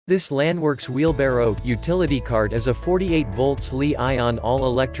This Landworks Wheelbarrow utility cart is a 48 volts Li-Ion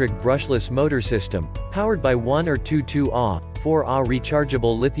all-electric brushless motor system, powered by 1 or 2 2Ah, 4Ah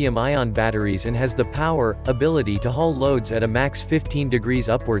rechargeable lithium ion batteries and has the ability to haul loads at a max 15 degrees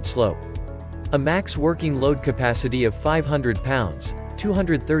upward slope. A max working load capacity of 500 pounds,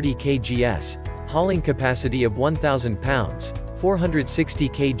 230 kgs, hauling capacity of 1,000 pounds, 460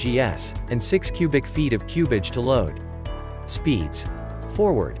 kgs, and 6 cubic feet of cubage to load. Speeds.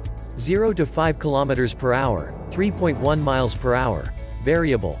 Forward. 0 to 5 km per hour, 3.1 miles per hour.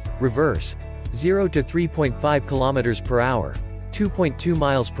 Variable. Reverse. 0 to 3.5 km per hour, 2.2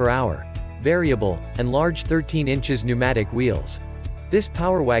 miles per hour. Variable, and large 13 inches pneumatic wheels. This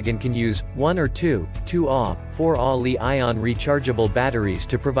Power Wagon can use 1 or 2 2Ah, 4Ah Li-Ion rechargeable batteries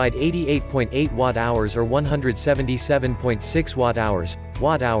to provide 88.8 watt-hours or 177.6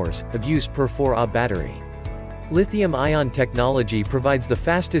 watt-hours of use per 4Ah battery. Lithium-ion technology provides the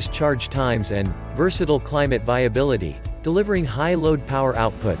fastest charge times and versatile climate viability, delivering high load power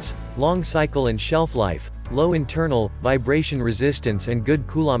outputs, long cycle and shelf life, low internal vibration resistance and good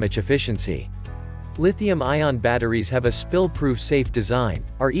coulombic efficiency. Lithium-ion batteries have a spill-proof safe design,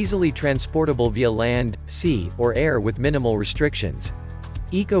 are easily transportable via land, sea, or air with minimal restrictions.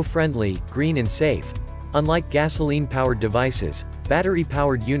 Eco-friendly, green and safe. Unlike gasoline-powered devices,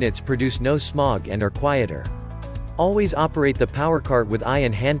 battery-powered units produce no smog and are quieter. Always operate the power cart with eye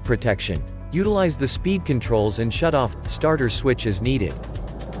and hand protection. Utilize the speed controls and shut-off starter switch as needed.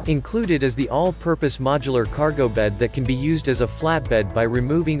 Included is the all-purpose modular cargo bed that can be used as a flatbed by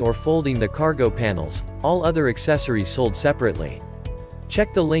removing or folding the cargo panels, all other accessories sold separately.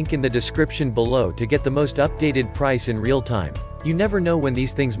 Check the link in the description below to get the most updated price in real time. You never know when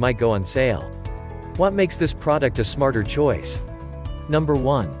these things might go on sale. What makes this product a smarter choice? Number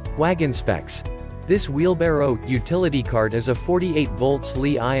 1. Wagon specs. This wheelbarrow utility cart is a 48 volts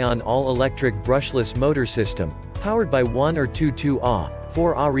Li-Ion all-electric brushless motor system, powered by 1 or 2 2Ah,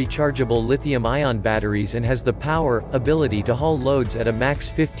 4Ah rechargeable lithium-ion batteries and has the ability to haul loads at a max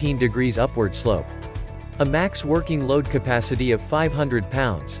 15 degrees upward slope. A max working load capacity of 500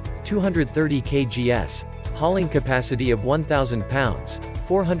 pounds, 230 kgs, hauling capacity of 1,000 pounds,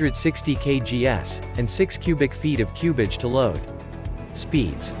 460 kgs, and 6 cubic feet of cubage to load.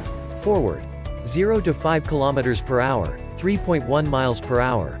 Speeds. Forward. 0 to 5 km per hour, 3.1 miles per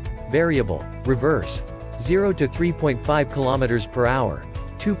hour. Variable. Reverse. 0 to 3.5 km per hour,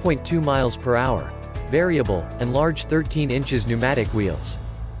 2.2 miles per hour. Variable, and large 13 inches pneumatic wheels.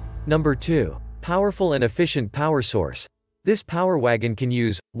 Number 2. Powerful and efficient power source. This Power Wagon can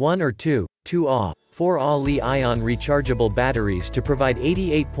use 1 or 2 2Ah, 4Ah Li-Ion rechargeable batteries to provide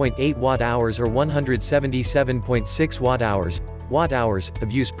 88.8 watt-hours or 177.6 watt-hours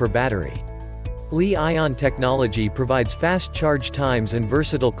of use per battery. Li-Ion technology provides fast charge times and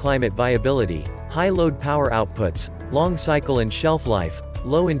versatile climate viability, high load power outputs, long cycle and shelf life,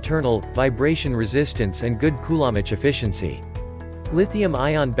 low internal vibration resistance and good coulombic efficiency.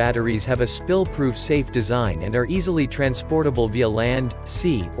 Lithium-ion batteries have a spill-proof safe design and are easily transportable via land,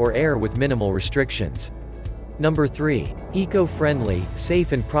 sea, or air with minimal restrictions. Number 3. Eco-friendly,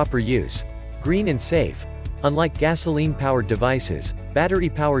 safe and proper use. Green and safe. Unlike gasoline-powered devices,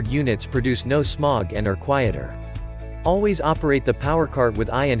 battery-powered units produce no smog and are quieter. Always operate the power cart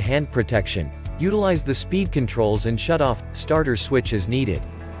with eye and hand protection. Utilize the speed controls and shut-off starter switch as needed.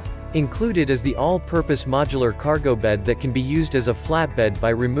 Included is the all-purpose modular cargo bed that can be used as a flatbed by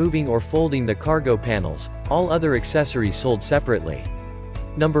removing or folding the cargo panels, all other accessories sold separately.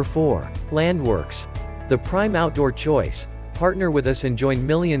 Number 4. Landworks. The prime outdoor choice. Partner with us and join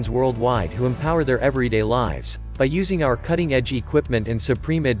millions worldwide who empower their everyday lives, by using our cutting-edge equipment and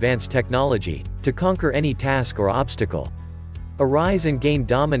supreme advanced technology, to conquer any task or obstacle. Arise and gain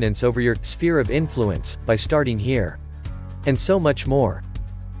dominance over your sphere of influence, by starting here. And so much more.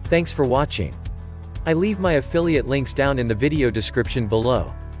 Thanks for watching. I leave my affiliate links down in the video description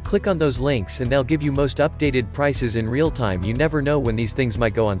below. Click on those links and they'll give you most updated prices in real time. You never know when these things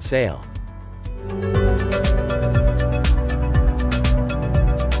might go on sale.